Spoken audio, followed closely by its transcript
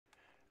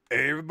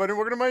Hey everybody,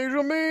 welcome to My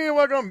Usual Me, and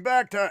welcome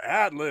back to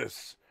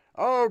Atlas.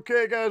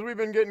 Okay, guys, we've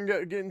been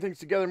getting things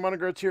together.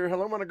 Monogard's here.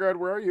 Hello, Monogard.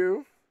 Where are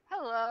you?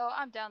 Hello,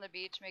 I'm down the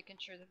beach making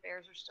sure the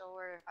bears are still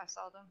where I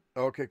saw them.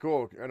 Okay,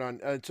 cool. Right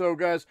on. So,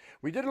 guys,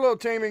 we did a little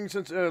taming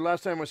since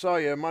last time I saw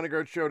you.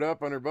 Monogard showed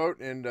up on her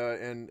boat, and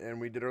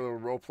we did our little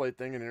role play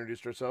thing and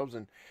introduced ourselves,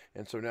 and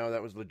so now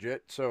that was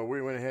legit. So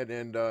we went ahead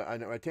and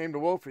I tamed a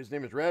wolf. His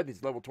name is Red.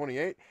 He's level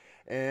 28,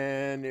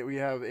 and we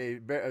have a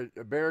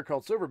bear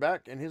called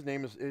Silverback, and his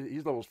name is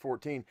he's level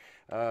 14.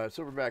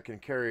 Silverback can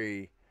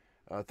carry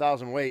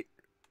 1,000 weight.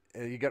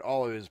 You get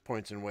all of his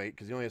points in weight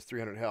because he only has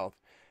 300 health,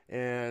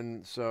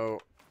 and so.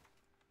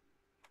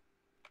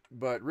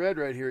 But Red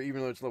right here,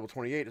 even though it's level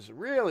 28, is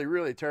really,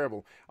 really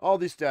terrible. All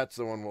these stats,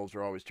 though, on wolves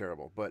are always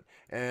terrible.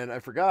 And I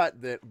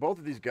forgot that both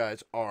of these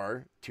guys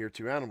are tier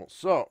 2 animals.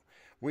 So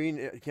we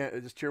can't.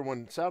 This tier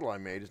 1 saddle I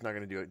made is not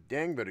going to do a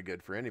dang bit of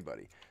good for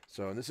anybody.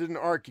 So, and this is an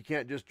arc. You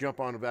can't just jump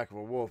on the back of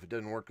a wolf. It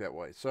doesn't work that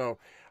way. So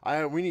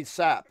we need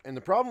sap. And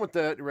the problem with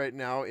that right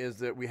now is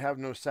that we have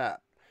no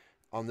sap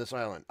on this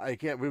island.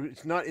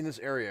 It's not in this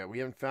area. We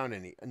haven't found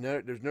any.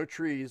 No, there's no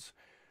trees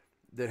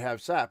that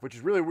have sap, which is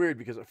really weird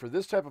because for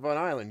this type of an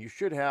island, you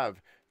should have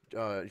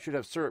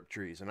syrup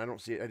trees, and I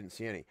didn't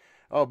see any.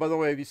 Oh, by the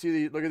way, if you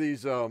see look at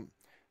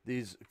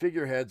these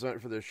figureheads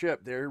for the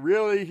ship, they're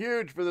really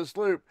huge for the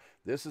sloop.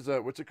 This is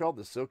what's it called?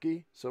 The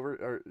silky silver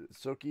or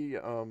silky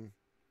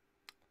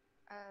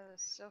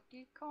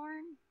Silky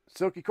corn?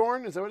 silky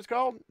corn, is that what it's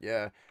called?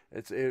 Yeah,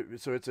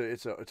 so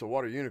it's a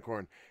water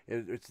unicorn.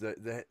 It's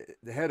the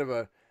head of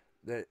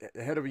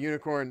a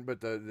unicorn, but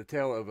the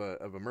tail of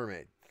a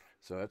mermaid.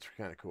 So that's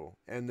kind of cool.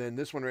 And then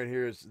this one right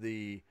here is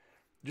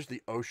just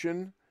the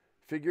ocean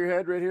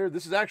figurehead right here.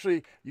 This is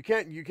actually you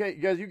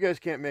guys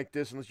can't make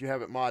this unless you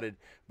have it modded.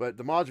 But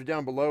the mods are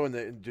down below in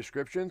the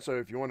description. So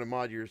if you want to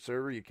mod your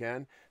server, you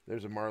can.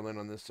 There's a marlin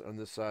on this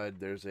side.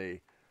 There's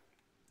a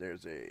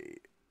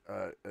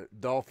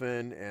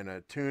dolphin and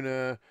a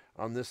tuna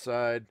on this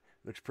side.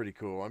 Looks pretty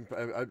cool.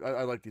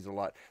 I like these a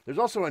lot. There's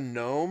also a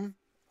gnome.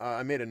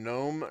 I made a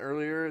gnome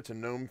earlier. It's a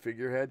gnome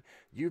figurehead.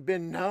 You've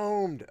been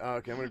gnomed.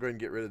 Okay, I'm going to go ahead and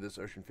get rid of this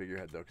ocean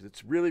figurehead, though, because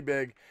it's really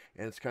big,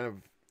 and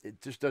it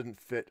just doesn't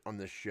fit on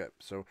this ship.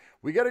 So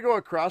we got to go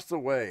across the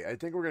way. I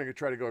think we're going to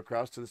try to go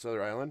across to this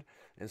other island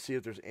and see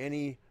if there's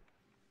any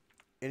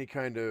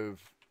kind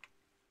of...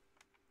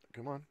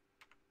 Come on.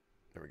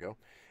 There we go.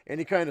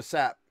 Any kind of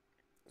sap.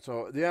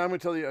 So, yeah, I'm going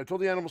to tell you, I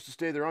told the animals to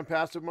stay. They're on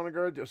passive,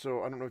 Monogard,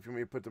 so I don't know if you want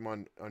me to put them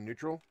on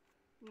neutral.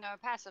 No,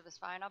 passive is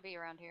fine. I'll be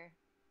around here.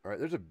 All right,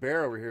 there's a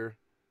bear over here,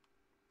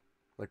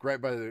 like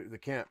right by the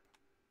camp.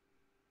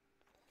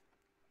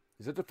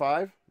 Is it the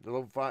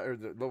level 5, or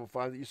the level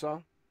 5 that you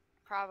saw?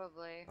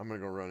 Probably. I'm gonna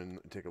go run and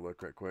take a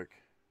look right quick.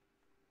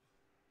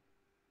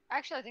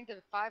 Actually, I think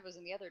the 5 was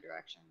in the other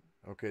direction.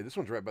 Okay, this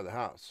one's right by the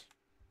house,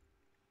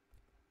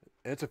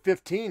 and it's a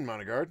 15,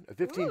 Monogard, a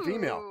 15 Ooh.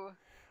 female.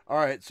 All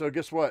right, so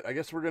guess what? I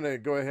guess we're gonna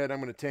go ahead. I'm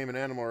gonna tame an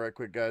animal right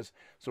quick, guys.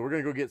 So we're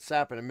gonna go get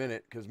sap in a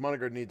minute because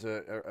Monogard needs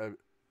an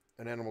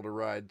animal to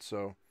ride.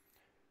 So.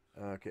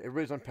 Okay,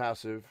 everybody's on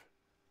passive.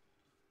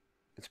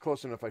 It's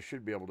close enough. I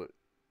should be able to.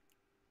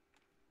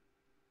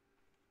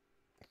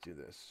 Let's do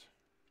this.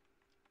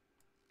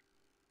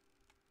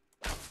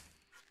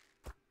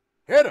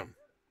 Hit him!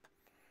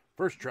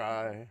 First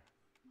try.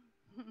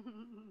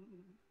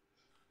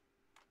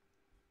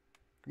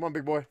 Come on,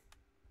 big boy.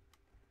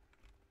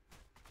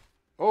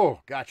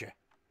 Oh, gotcha.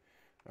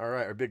 All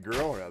right, or big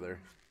girl, rather.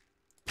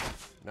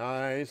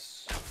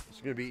 Nice. It's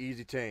going to be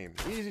easy tame.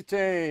 Easy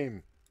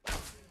tame.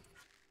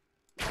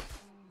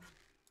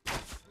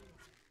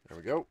 There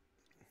we go.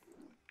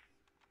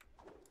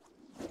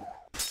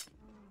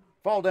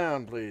 Fall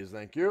down, please.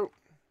 Thank you.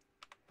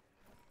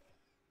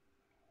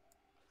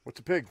 What's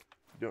a pig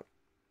doing?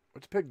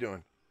 What's a pig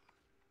doing?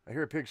 I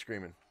hear a pig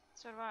screaming.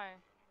 So do I.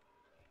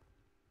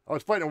 Oh,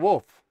 it's fighting a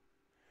wolf.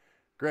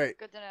 Great.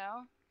 Good to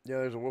know. Yeah,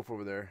 there's a wolf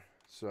over there.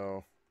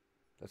 So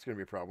that's going to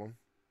be a problem.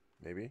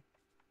 Maybe.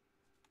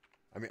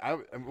 I mean,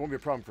 it won't be a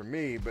problem for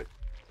me, but...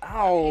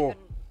 Ow!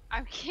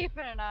 I'm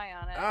keeping an eye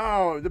on it.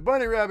 Oh, the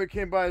bunny rabbit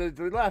came by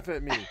to laugh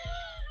at me.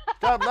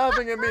 Stop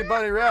laughing at me,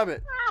 bunny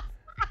rabbit.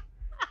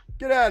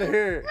 Get out of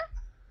here.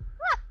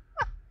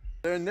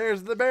 And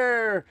there's the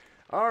bear.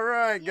 All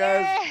right,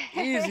 guys.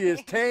 Yay!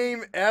 Easiest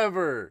tame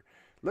ever.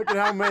 Look at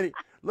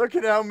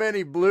how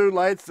many blue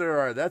lights there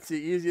are. That's the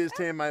easiest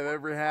tame I've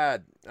ever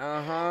had.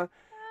 Uh-huh.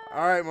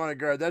 All right,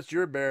 Monogard, that's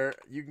your bear.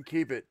 You can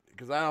keep it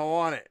because I don't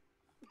want it.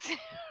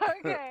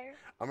 Okay.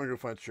 I'm going to go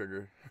find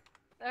sugar.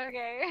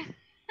 Okay.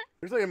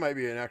 Looks like it might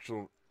be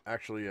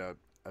actually a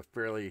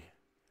fairly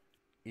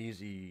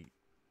easy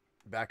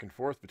back and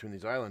forth between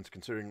these islands,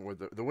 considering where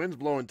the wind's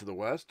blowing to the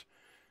west,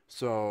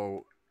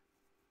 so,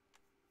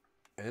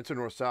 and it's a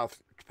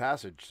north-south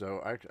passage.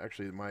 So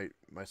actually, my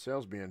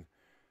sail's being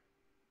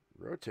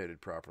rotated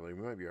properly.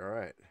 We might be all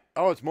right.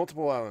 Oh, it's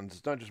multiple islands.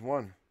 It's not just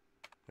one.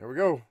 There we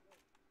go.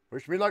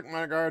 Wish me luck,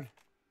 my guard.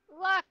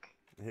 Luck.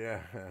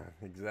 Yeah,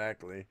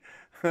 exactly.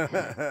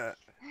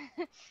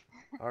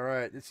 All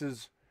right, this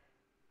is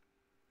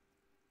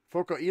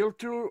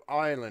Focoiltu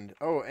Island.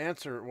 Oh,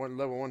 answer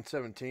level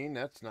 117.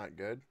 That's not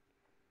good.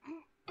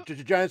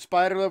 Giant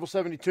spider level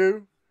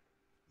 72.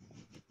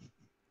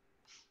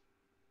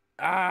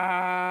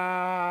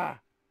 Ah!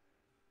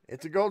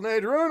 It's a golden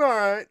age rune, all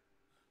right.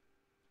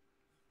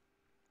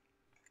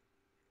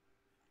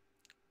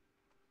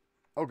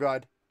 Oh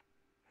God.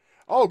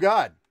 Oh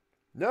God.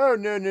 No,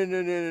 no, no,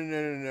 no, no, no,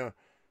 no, no.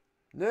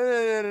 No,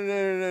 no, no, no,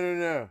 no, no, no,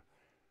 no.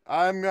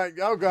 I'm not.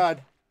 Oh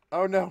God.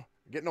 Oh no.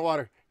 Get in the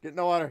water. Get in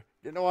the water.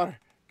 Get in the water.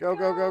 Go,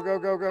 go, go, go,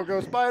 go, go,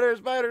 go. Spider,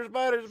 spider,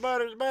 spider,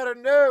 spider, spider.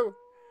 No.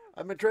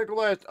 I've been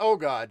tranquilized. Oh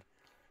God.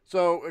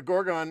 So a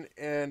Gorgon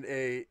and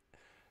a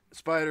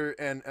spider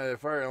and a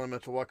fire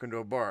elemental walk into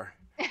a bar.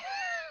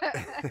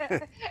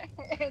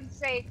 And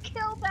say,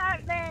 kill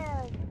that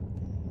man!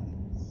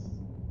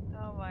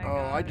 Oh my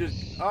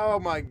gosh. Oh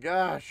my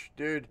gosh,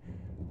 dude.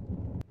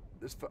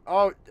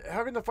 Oh,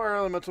 how can the fire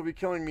elemental be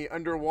killing me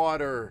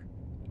underwater?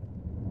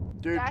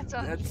 Dude, That's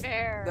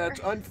unfair. That's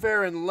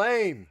unfair and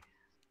lame.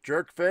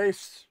 Jerk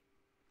face.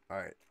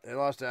 Alright, they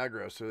lost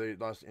aggro, so they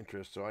lost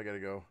interest, so I gotta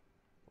go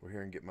over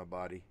here and get my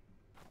body.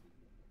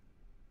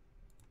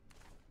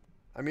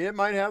 I mean, it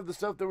might have the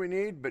stuff that we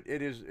need, but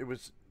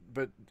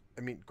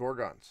I mean,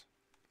 Gorgons.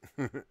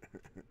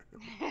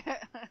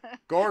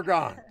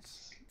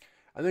 Gorgons!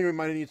 I think we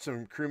might need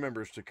some crew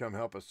members to come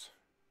help us.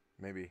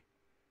 Maybe.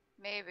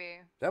 Maybe.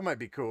 That might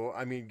be cool.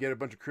 I mean, get a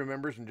bunch of crew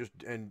members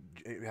and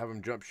have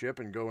them jump ship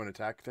and go and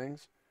attack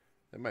things.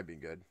 That might be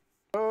good.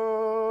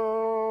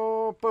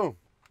 Oh, boom.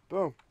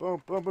 Boom,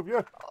 boom, boom, boom,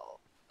 yeah.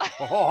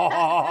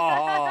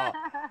 Oh.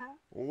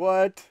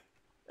 What?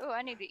 Oh,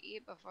 I need to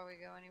eat before we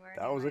go anywhere.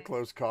 That was a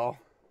close call.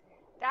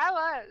 That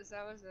was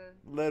a...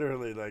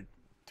 Literally like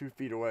 2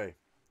 feet away.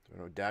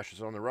 So,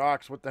 dashes on the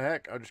rocks. What the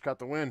heck? I just caught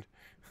the wind.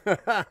 Oh,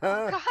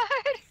 God.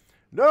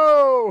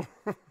 No!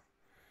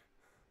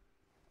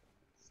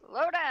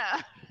 Slow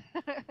down.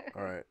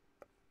 Alright.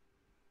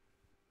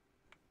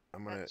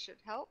 I'm gonna... That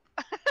should help.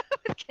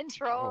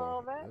 Control a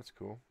little bit. That's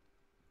cool.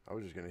 I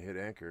was just gonna hit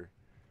anchor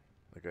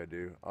like I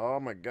do. Oh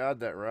my God,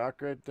 that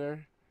rock right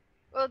there.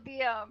 Well,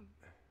 the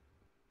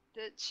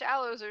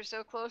shallows are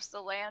so close to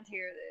land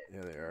here that...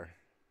 Yeah, they are.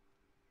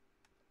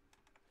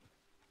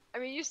 I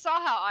mean, you saw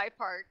how I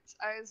parked.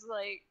 I was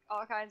like,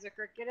 all kinds of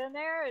cricket in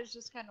there. It's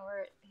just kind of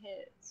where it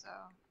hit, so...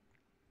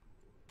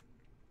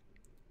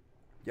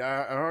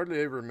 Yeah, I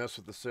hardly ever mess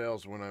with the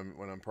sails when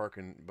I'm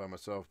parking by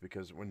myself,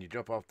 because when you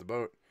jump off the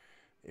boat,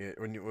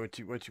 once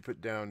you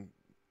put down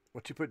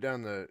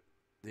the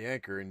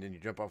anchor and then you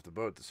jump off the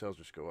boat, the sails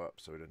just go up,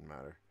 so it doesn't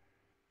matter.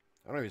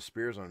 I don't have any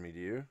spears on me, do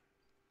you?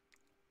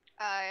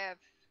 I have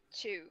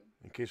 2.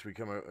 In case we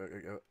come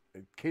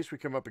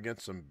up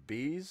against some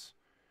bees.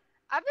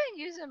 I've been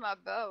using my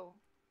bow.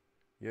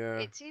 Yeah.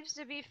 It seems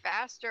to be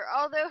faster,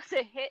 although the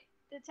hit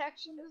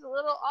detection is a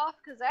little off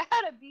because I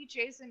had a bee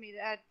chasing me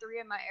that had 3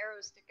 of my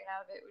arrows sticking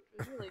out of it,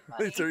 which was really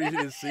funny. It's so easy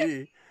to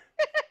see.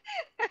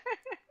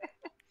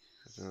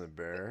 There's another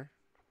bear.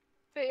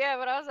 But yeah,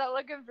 when I was out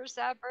looking for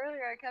sap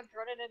earlier, I kept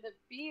running into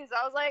bees.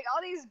 I was like,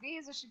 all these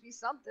bees, there should be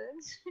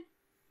something.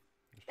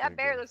 That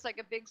bear looks like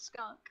a big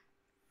skunk.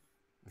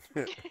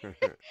 It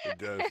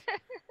does.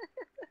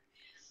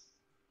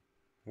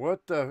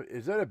 What the?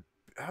 Is that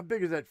how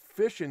big is that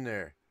fish in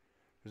there?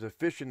 There's a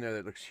fish in there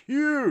that looks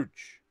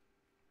huge.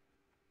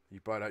 You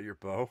brought out your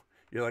bow.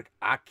 You're like,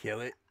 I kill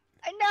it.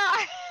 No,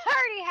 I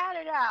already had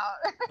it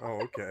out.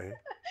 Oh, okay.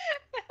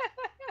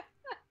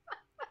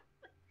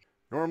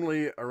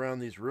 Normally around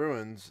these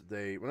ruins, well,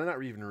 they're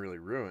not even really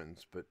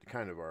ruins, but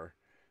kind of are.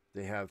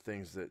 They have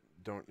things that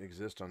don't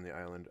exist on the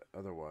island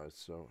otherwise.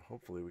 So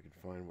hopefully we can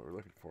find what we're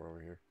looking for over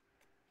here.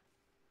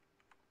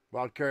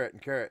 Wild carrot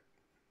and carrot.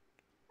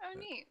 Oh,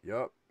 neat.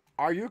 Yup.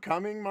 Are you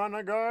coming,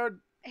 Monagard?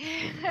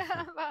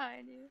 I'm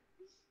behind you.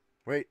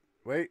 Wait.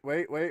 I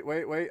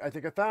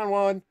think I found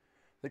one.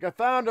 I think I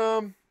found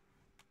him.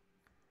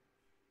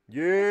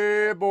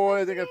 Yeah,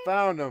 boy. I think I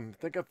found them.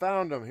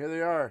 Here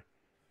they are.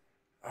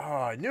 Oh,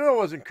 I knew I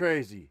wasn't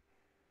crazy.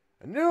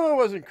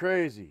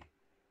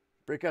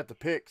 Break out the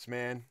picks,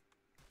 man.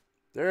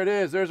 There it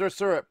is. There's our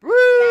syrup. Woo!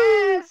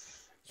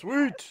 Yes!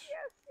 Sweet. Yes.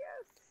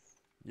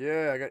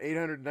 Yeah, I got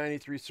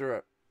 893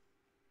 syrup.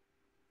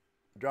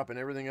 Dropping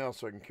everything else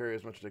so I can carry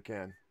as much as I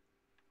can.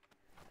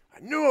 I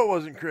knew I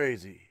wasn't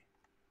crazy.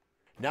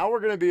 Now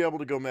we're going to be able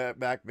to go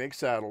back, make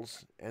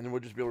saddles, and then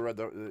we'll just be able to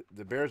ride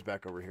the bears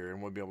back over here,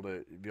 and we'll be able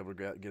to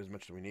get as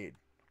much as we need.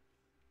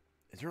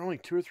 Is there only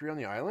 2 or 3 on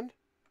the island?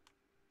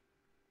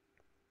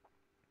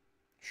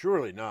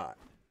 Surely not.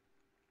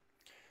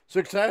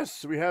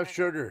 Success! We have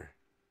sugar.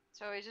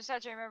 So we just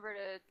have to remember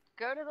to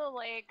go to the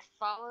lake,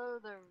 follow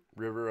the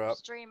river up,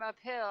 stream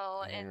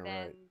uphill, and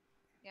then, right.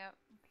 Yep.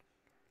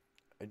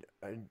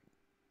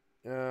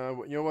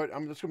 You know what?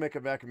 I'm just gonna make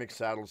it back and make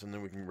saddles, and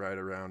then we can ride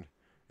around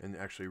and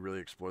actually really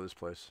explore this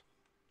place.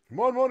 Come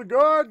on,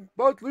 Monagard!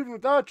 Both leaving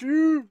without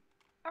you.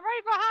 I'm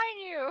right behind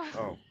you.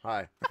 Oh,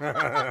 hi.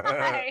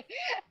 Hi.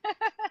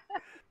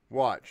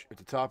 Watch. At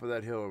the top of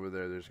that hill over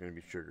there, there's going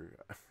to be sugar.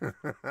 I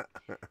think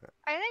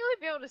we'd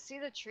be able to see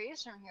the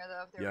trees from here,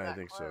 though, if they were Yeah, I that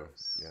think close.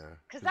 so. Yeah.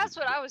 Because that's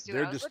what I was doing.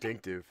 They're I was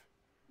distinctive.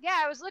 Yeah,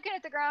 I was looking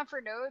at the ground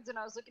for nodes, and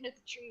I was looking at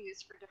the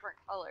trees for different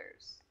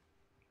colors.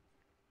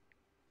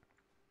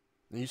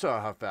 And you saw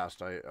how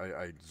fast I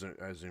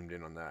zoomed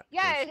in on that.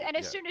 Yeah, and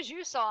as soon as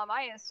you saw them,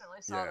 I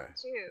instantly saw them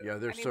too. Yeah,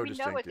 they're so we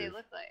distinctive. know what they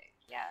look like.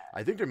 Yeah.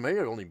 I think there may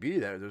only be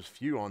that. There's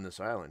few on this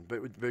island,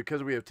 but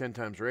because we have 10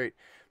 times rate,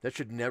 that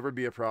should never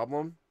be a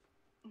problem.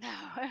 No.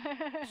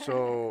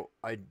 So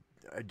I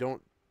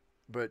don't.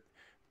 But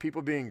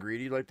people being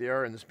greedy like they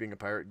are, and this being a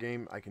pirate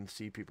game, I can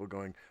see people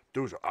going,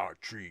 "Those are our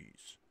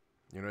trees."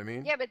 You know what I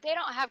mean? Yeah, but they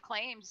don't have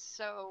claims,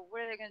 so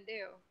what are they gonna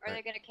do? Are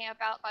they gonna camp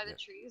out by the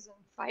trees and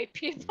fight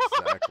people?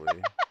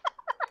 Exactly.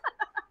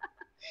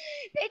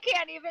 They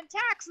can't even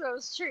tax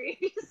those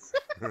trees.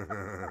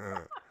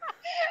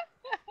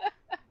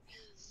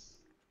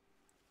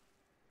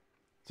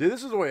 See,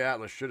 this is the way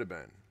Atlas should have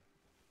been.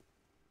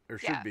 Or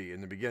should be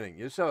in the beginning.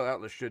 This is how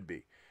Atlas should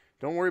be.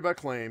 Don't worry about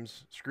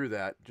claims. Screw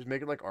that. Just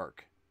make it like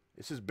Ark.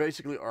 This is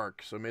basically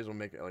Ark, so may as well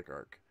make it like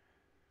Ark.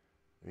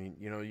 I mean,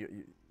 you know,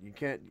 you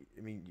can't...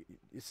 I mean,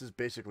 this is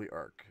basically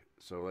Ark.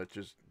 So let's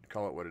just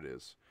call it what it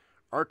is.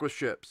 Ark with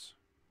ships.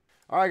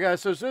 Alright,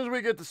 guys. So as soon as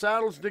we get the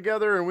saddles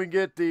together and we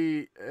get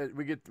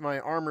my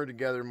armor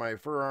together, my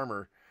fur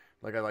armor,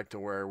 like I like to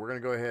wear, we're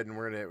going to go ahead and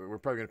we're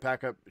probably going to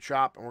pack up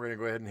shop and we're going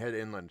to go ahead and head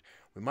inland.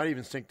 We might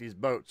even sink these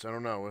boats. I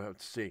don't know. We'll have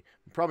to see.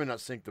 We'll probably not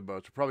sink the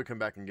boats. We'll probably come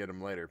back and get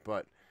them later.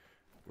 But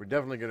we're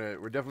definitely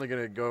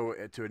gonna go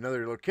to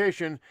another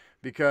location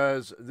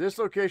because this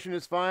location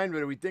is fine,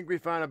 but we think we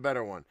found a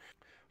better one.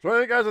 So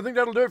anyway, guys, I think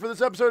that'll do it for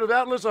this episode of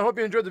Atlas. I hope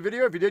you enjoyed the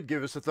video. If you did,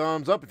 give us a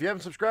thumbs up. If you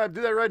haven't subscribed,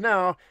 do that right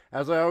now.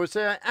 As I always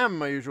say, I am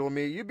my usual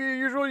me. You be your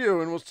usual you,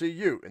 and we'll see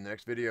you in the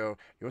next video.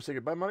 You want to say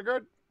goodbye,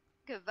 Monoguard?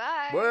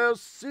 Goodbye. Well,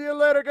 see you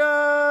later,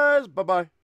 guys. Bye-bye.